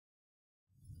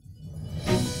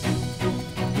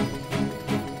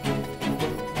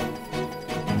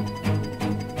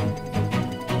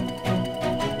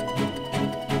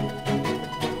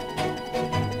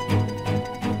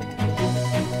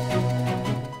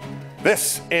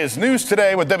This is News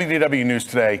Today with WDW News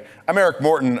Today. I'm Eric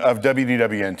Morton of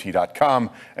WDWNT.com,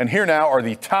 and here now are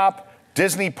the top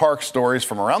Disney park stories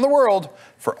from around the world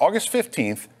for August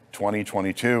 15th,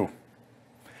 2022.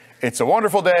 It's a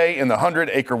wonderful day in the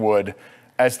 100-acre wood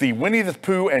as the Winnie the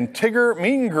Pooh and Tigger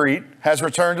meet and greet has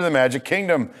returned to the Magic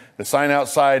Kingdom. The sign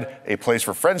outside, "A place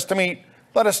for friends to meet,"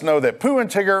 let us know that Pooh and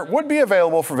Tigger would be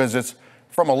available for visits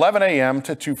from 11 a.m.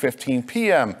 to 2:15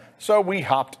 p.m., so we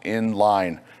hopped in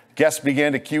line. Guests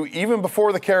began to queue even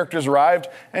before the characters arrived,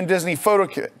 and Disney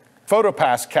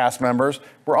PhotoPass cast members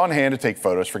were on hand to take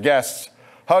photos for guests.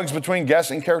 Hugs between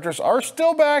guests and characters are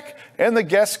still back, and the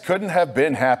guests couldn't have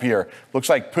been happier. Looks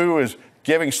like Pooh is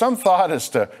giving some thought as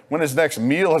to when his next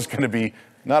meal is going to be.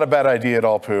 Not a bad idea at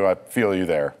all, Pooh. I feel you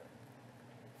there.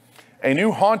 A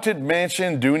new Haunted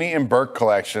Mansion Dooney and Bourke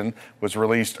collection was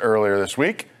released earlier this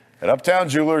week at Uptown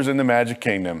Jewelers in the Magic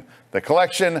Kingdom. The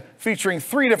collection, featuring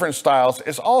 3 different styles,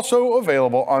 is also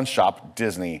available on Shop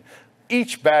Disney.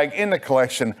 Each bag in the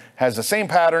collection has the same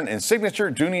pattern and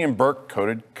signature Dooney and Bourke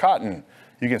coated cotton.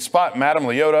 You can spot Madame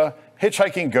Leota,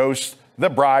 Hitchhiking Ghost, the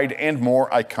Bride, and more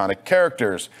iconic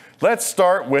characters. Let's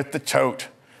start with the tote.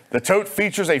 The tote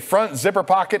features a front zipper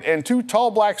pocket and 2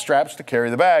 tall black straps to carry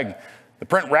the bag. The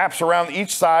print wraps around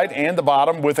each side and the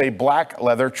bottom with a black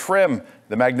leather trim.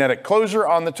 The magnetic closure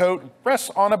on the tote rests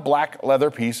on a black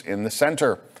leather piece in the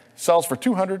center. Sells for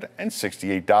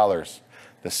 $268.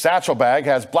 The satchel bag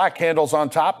has black handles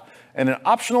on top and an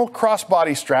optional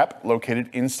crossbody strap located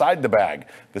inside the bag.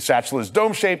 The satchel is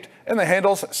dome-shaped and the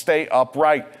handles stay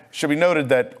upright. It should be noted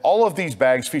that all of these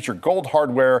bags feature gold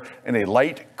hardware and a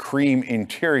light cream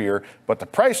interior, but the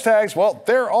price tags, well,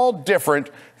 they're all different.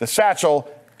 The satchel,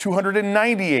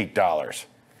 $298.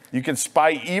 You can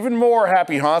spy even more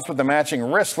happy haunts with the matching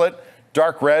wristlet.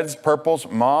 Dark reds, purples,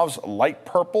 mauves, light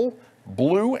purple,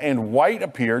 blue, and white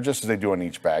appear just as they do on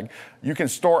each bag. You can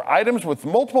store items with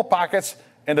multiple pockets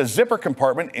and a zipper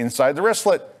compartment inside the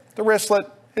wristlet. The wristlet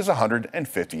is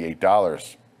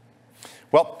 $158.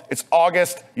 Well, it's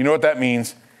August. You know what that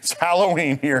means. It's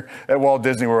Halloween here at Walt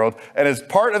Disney World. And as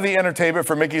part of the entertainment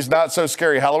for Mickey's Not So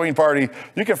Scary Halloween Party,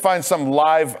 you can find some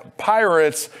live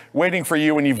pirates waiting for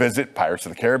you when you visit Pirates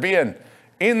of the Caribbean.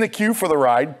 In the queue for the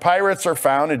ride, pirates are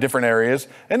found in different areas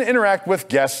and interact with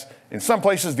guests. In some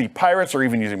places, the pirates are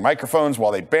even using microphones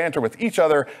while they banter with each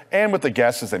other and with the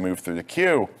guests as they move through the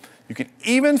queue. You can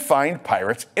even find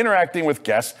pirates interacting with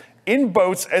guests in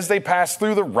boats as they pass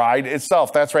through the ride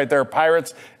itself. That's right, there are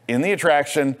pirates in the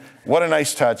attraction. What a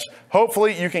nice touch.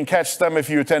 Hopefully you can catch them if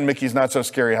you attend Mickey's Not So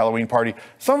Scary Halloween Party.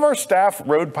 Some of our staff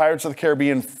rode Pirates of the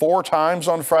Caribbean 4 times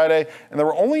on Friday, and there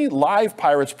were only live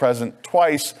pirates present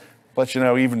twice. But you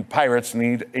know, even pirates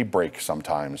need a break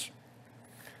sometimes.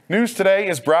 News Today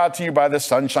is brought to you by the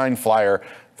Sunshine Flyer,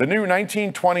 the new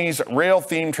 1920s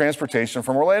rail-themed transportation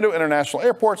from Orlando International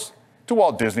Airports to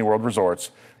Walt Disney World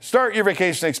Resorts. Start your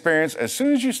vacation experience as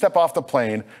soon as you step off the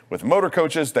plane with motor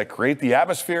coaches that create the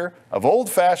atmosphere of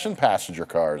old-fashioned passenger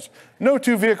cars. No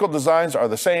 2 vehicle designs are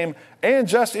the same, and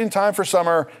just in time for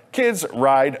summer, kids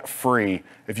ride free.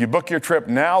 If you book your trip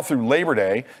now through Labor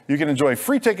Day, you can enjoy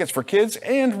free tickets for kids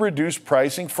and reduced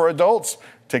pricing for adults.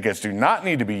 Tickets do not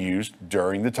need to be used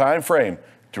during the time frame.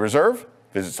 To reserve,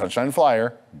 visit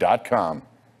sunshineflyer.com.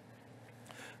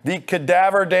 The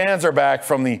Cadaver Dans are back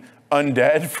from the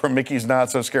undead from Mickey's Not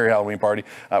So Scary Halloween Party.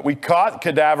 We caught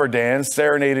Cadaver Dan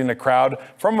serenading the crowd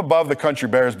from above the Country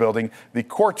Bears building. The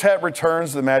quartet returns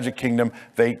to the Magic Kingdom.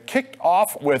 They kicked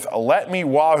off with Let Me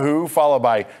Wahoo, followed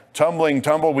by Tumbling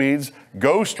Tumbleweeds,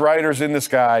 Ghost Riders in the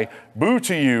Sky, Boo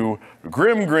to You,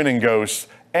 Grim Grinning Ghosts,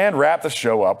 and wrap the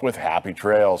show up with Happy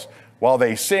Trails. While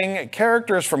they sing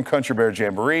characters from Country Bear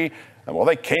Jamboree, well,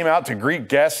 they came out to greet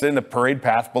guests in the parade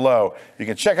path below. You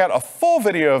can check out a full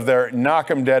video of their Knock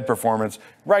 'em Dead performance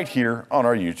right here on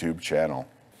our YouTube channel.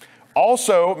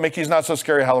 Also, Mickey's Not So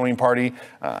Scary Halloween Party,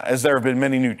 as there have been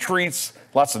many new treats,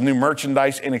 lots of new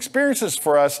merchandise and experiences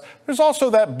for us, there's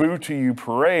also that Boo to You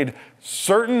parade.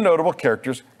 Certain notable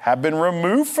characters have been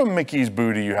removed from Mickey's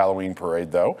Boo to You Halloween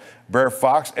parade, though. Br'er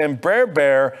Fox and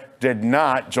Br'er did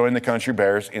not join the Country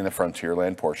Bears in the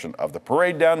Frontierland portion of the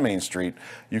parade down Main Street.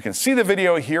 You can see the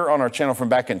video here on our channel from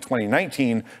back in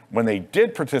 2019 when they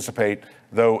did participate.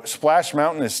 Though Splash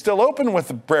Mountain is still open with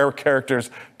the Br'er characters,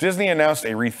 Disney announced a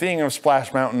retheming of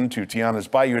Splash Mountain to Tiana's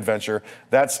Bayou Adventure.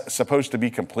 That's supposed to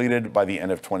be completed by the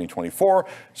end of 2024,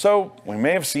 so we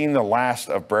may have seen the last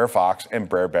of Br'er Fox and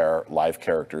Br'er live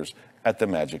characters at the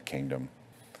Magic Kingdom.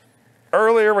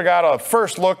 Earlier, we got a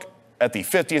first look at the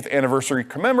 50th anniversary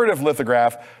commemorative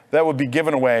lithograph that would be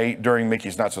given away during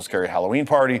Mickey's Not So Scary Halloween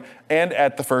Party and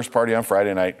at the first party on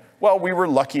Friday night Well, we were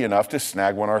lucky enough to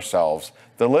snag one ourselves.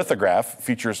 The Lithograph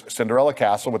features Cinderella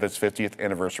Castle with its 50th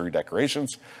anniversary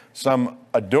decorations. Some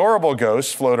adorable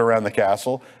ghosts float around the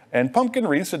castle, and pumpkin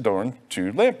wreaths adorn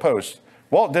two lampposts.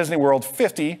 Walt Disney World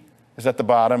 50 is at the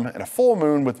bottom, and a full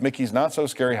moon with Mickey's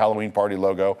not-so-scary Halloween party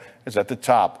logo is at the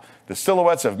top. The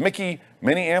silhouettes of Mickey,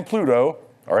 Minnie, and Pluto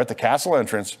are at the castle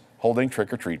entrance holding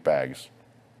trick-or-treat bags.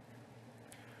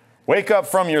 Wake up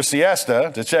from your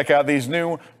siesta to check out these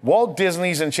new Walt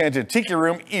Disney's Enchanted Tiki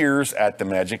Room ears at the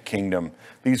Magic Kingdom.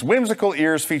 These whimsical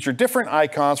ears feature different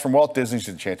icons from Walt Disney's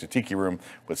Enchanted Tiki Room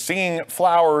with singing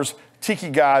flowers, tiki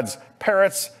gods,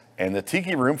 parrots, and the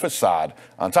Tiki Room facade.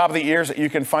 On top of the ears, you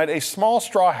can find a small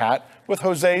straw hat with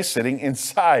Jose sitting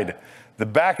inside. The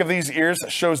back of these ears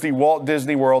shows the Walt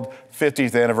Disney World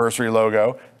 50th anniversary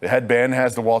logo. The headband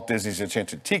has the Walt Disney's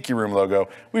Enchanted Tiki Room logo.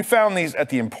 We found these at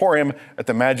the Emporium at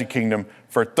the Magic Kingdom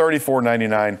for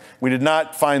 $34.99. We did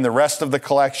not find the rest of the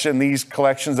collection. These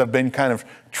collections have been kind of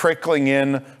trickling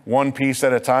in one piece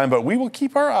at a time, but we will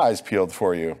keep our eyes peeled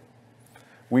for you.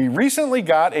 We recently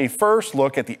got a first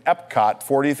look at the EPCOT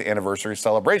 40th anniversary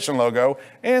celebration logo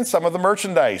and some of the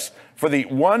merchandise. For the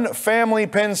One Family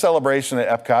Pin celebration at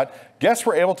EPCOT, guests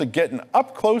were able to get an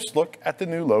up-close look at the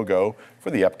new logo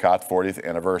for the EPCOT 40th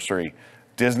anniversary.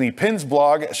 Disney Pins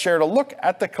blog shared a look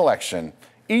at the collection.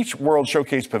 Each World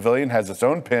Showcase pavilion has its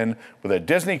own pin with a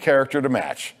Disney character to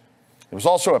match. There was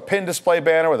also a pin display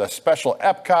banner with a special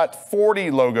EPCOT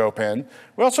 40 logo pin.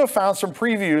 We also found some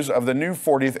previews of the new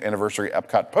 40th anniversary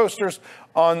EPCOT posters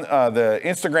on the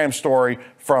Instagram story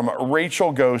from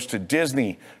Rachel Goes to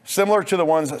Disney. Similar to the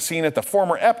ones seen at the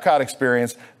former EPCOT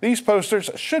experience, these posters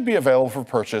should be available for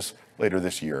purchase later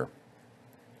this year.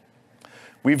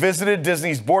 We visited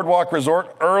Disney's Boardwalk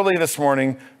Resort early this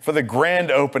morning for the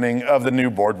grand opening of the new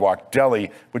Boardwalk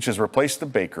Deli, which has replaced the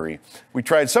bakery. We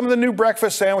tried some of the new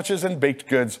breakfast sandwiches and baked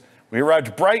goods. We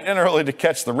arrived bright and early to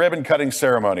catch the ribbon-cutting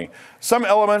ceremony. Some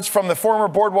elements from the former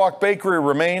Boardwalk Bakery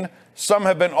remain. Some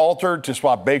have been altered to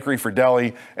swap bakery for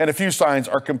deli, and a few signs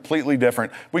are completely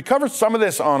different. We covered some of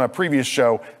this on a previous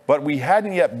show, but we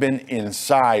hadn't yet been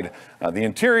inside. The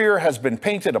interior has been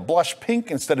painted a blush pink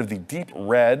instead of the deep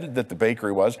red that the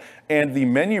bakery was, and the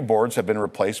menu boards have been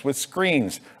replaced with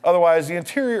screens. Otherwise, the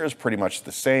interior is pretty much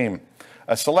the same.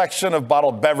 A selection of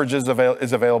bottled beverages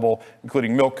is available,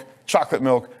 including milk, chocolate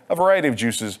milk, a variety of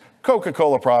juices,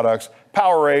 Coca-Cola products,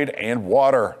 Powerade, and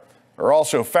water. There are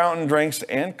also fountain drinks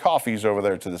and coffees over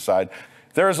there to the side.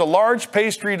 There is a large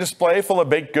pastry display full of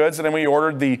baked goods, and then we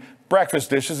ordered the breakfast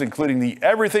dishes, including the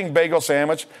Everything Bagel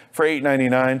Sandwich for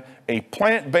 $8.99, a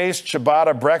plant-based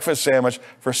ciabatta breakfast sandwich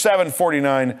for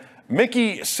 $7.49,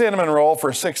 Mickey Cinnamon Roll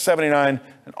for $6.79,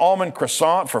 an almond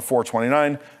croissant for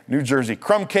 $4.29, New Jersey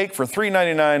Crumb Cake for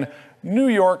 $3.99, New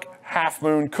York Half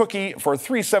Moon Cookie for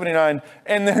 $3.79,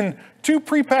 and then two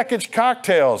prepackaged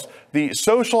cocktails, the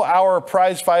Social Hour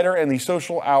Prize Fighter and the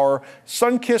Social Hour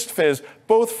Sun-Kissed Fizz,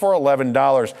 both for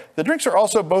 $11. The drinks are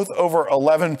also both over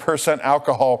 11%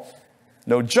 alcohol.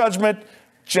 No judgment,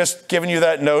 just giving you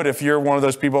that note if you're one of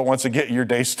those people that wants to get your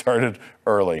day started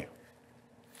early.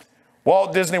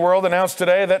 Walt Disney World announced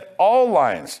today that all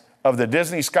lines of the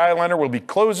Disney Skyliner will be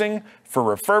closing for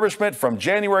refurbishment from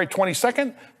January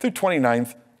 22nd through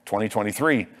 29th,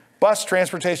 2023. Bus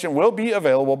transportation will be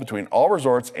available between all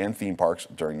resorts and theme parks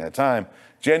during that time.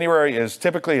 January is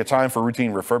typically a time for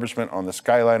routine refurbishment on the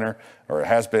Skyliner, or it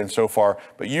has been so far,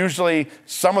 but usually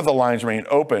some of the lines remain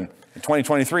open. In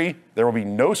 2023, there will be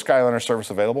no Skyliner service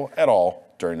available at all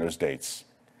during those dates.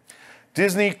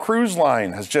 Disney Cruise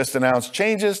Line has just announced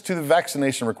changes to the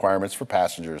vaccination requirements for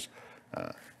passengers.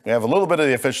 We have a little bit of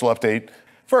the official update.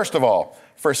 First of all,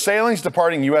 for sailings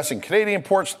departing U.S. and Canadian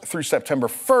ports through September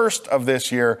 1st of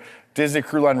this year, Disney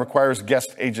Cruise Line requires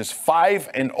guests ages 5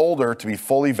 and older to be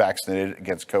fully vaccinated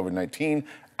against COVID-19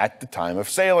 at the time of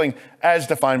sailing, as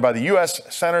defined by the U.S.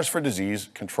 Centers for Disease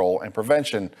Control and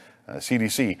Prevention,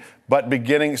 CDC. But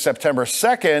beginning September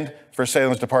 2nd, for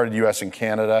sailings departed U.S. and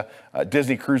Canada,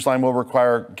 Disney Cruise Line will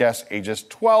require guests ages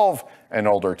 12 and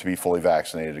older to be fully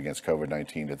vaccinated against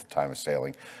COVID-19 at the time of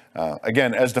sailing.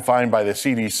 Again, as defined by the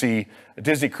CDC,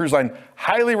 Disney Cruise Line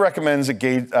highly recommends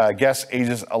that guests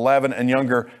ages 11 and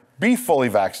younger be fully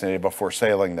vaccinated before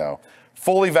sailing, though.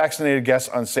 Fully vaccinated guests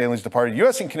on sailings departed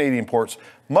U.S. and Canadian ports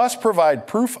must provide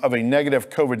proof of a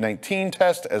negative COVID-19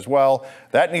 test as well.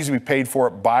 That needs to be paid for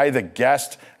by the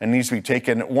guest and needs to be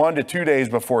taken 1 to 2 days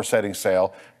before setting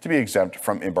sail to be exempt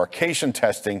from embarkation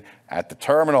testing at the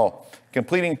terminal.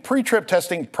 Completing pre-trip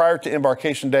testing prior to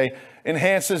embarkation day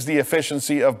enhances the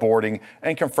efficiency of boarding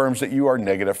and confirms that you are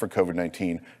negative for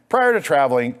COVID-19 prior to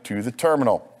traveling to the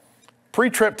terminal.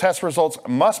 Pre-trip test results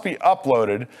must be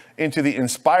uploaded into the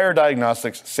Inspire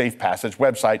Diagnostics Safe Passage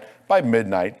website by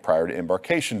midnight prior to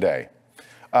embarkation day.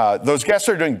 Those guests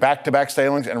are doing back-to-back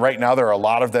sailings, and right now there are a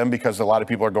lot of them because a lot of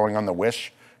people are going on the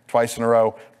Wish twice in a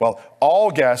row. Well,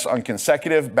 all guests on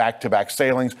consecutive back-to-back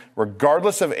sailings,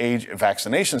 regardless of age and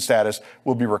vaccination status,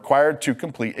 will be required to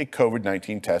complete a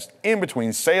COVID-19 test in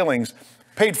between sailings,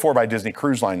 paid for by Disney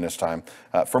Cruise Line this time.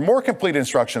 For more complete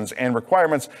instructions and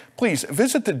requirements, please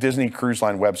visit the Disney Cruise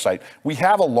Line website. We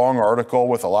have a long article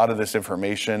with a lot of this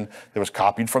information that was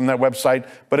copied from that website,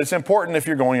 but it's important if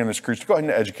you're going on this cruise to go ahead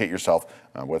and educate yourself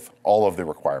with all of the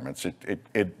requirements.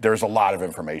 There's a lot of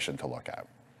information to look at.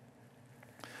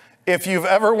 If you've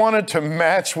ever wanted to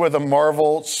match with a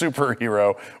Marvel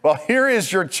superhero, well, here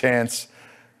is your chance.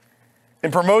 In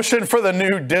promotion for the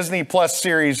new Disney Plus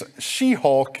series,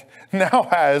 She-Hulk now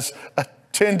has a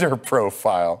Tinder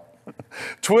profile.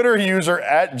 Twitter user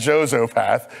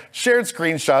 @Jozopath shared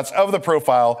screenshots of the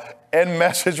profile and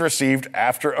message received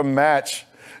after a match.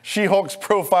 She-Hulk's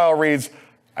profile reads,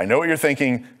 "I know what you're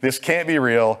thinking, this can't be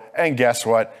real, and guess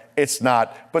what? It's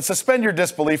not. But suspend your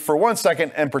disbelief for 1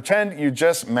 second and pretend you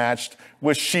just matched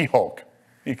with She-Hulk."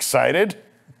 Excited?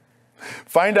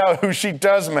 Find out who she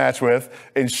does match with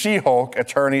in She-Hulk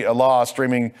Attorney at Law,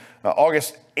 streaming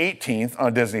August 18th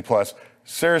on Disney+.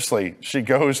 Seriously, she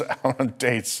goes out on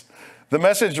dates. The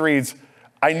message reads,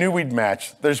 "I knew we'd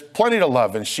match. There's plenty to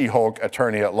love in She-Hulk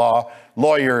Attorney at Law.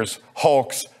 Lawyers,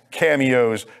 Hulks,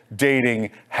 cameos,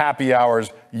 dating, happy hours,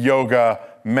 yoga,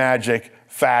 magic,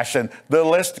 fashion." The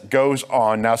list goes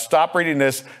on. Now stop reading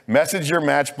this, message your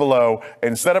match below,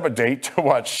 and set up a date to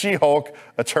watch She-Hulk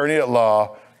Attorney at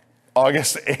Law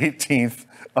August 18th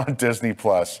on Disney+.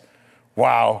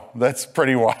 Wow, that's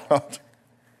pretty wild.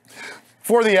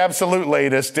 For the absolute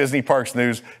latest Disney Parks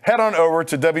news, head on over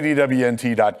to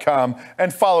WDWNT.com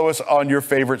and follow us on your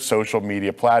favorite social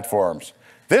media platforms.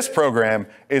 This program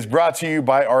is brought to you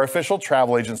by our official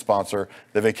travel agent sponsor,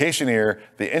 the Vacationeer,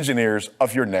 the engineers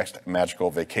of your next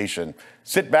magical vacation.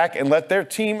 Sit back and let their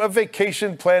team of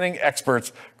vacation planning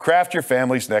experts craft your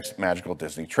family's next magical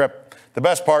Disney trip. The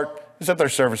best part is that their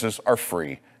services are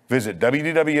free. Visit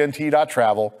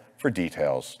WDWNT.travel for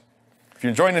details. If you're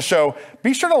enjoying the show,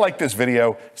 be sure to like this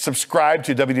video, subscribe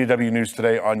to WDW News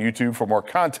Today on YouTube for more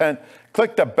content,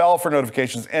 click the bell for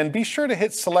notifications, and be sure to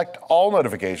hit select all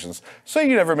notifications so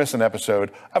you never miss an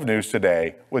episode of News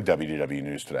Today with WDW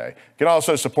News Today. You can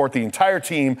also support the entire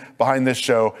team behind this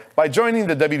show by joining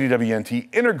the WDWNT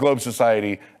Interglobe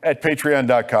Society at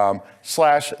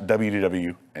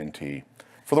patreon.com/WDWNT.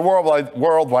 For the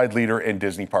worldwide leader in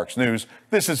Disney Parks news,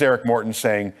 this is Eric Morton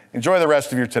saying, enjoy the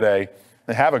rest of your today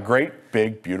and have a great,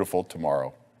 big, beautiful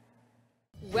tomorrow.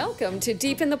 Welcome to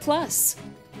Deep in the Plus.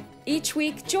 Each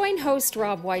week, join host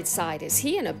Rob Whiteside as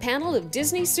he and a panel of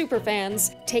Disney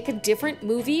superfans take a different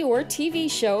movie or TV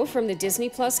show from the Disney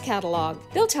Plus catalog.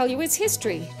 They'll tell you its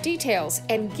history, details,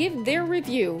 and give their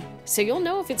review, so you'll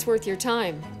know if it's worth your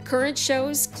time. Current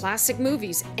shows, classic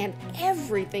movies, and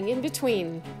everything in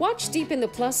between. Watch Deep in the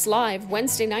Plus live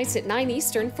Wednesday nights at 9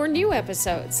 Eastern for new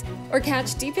episodes, or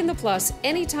catch Deep in the Plus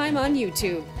anytime on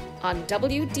YouTube on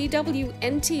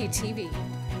WDWNT TV.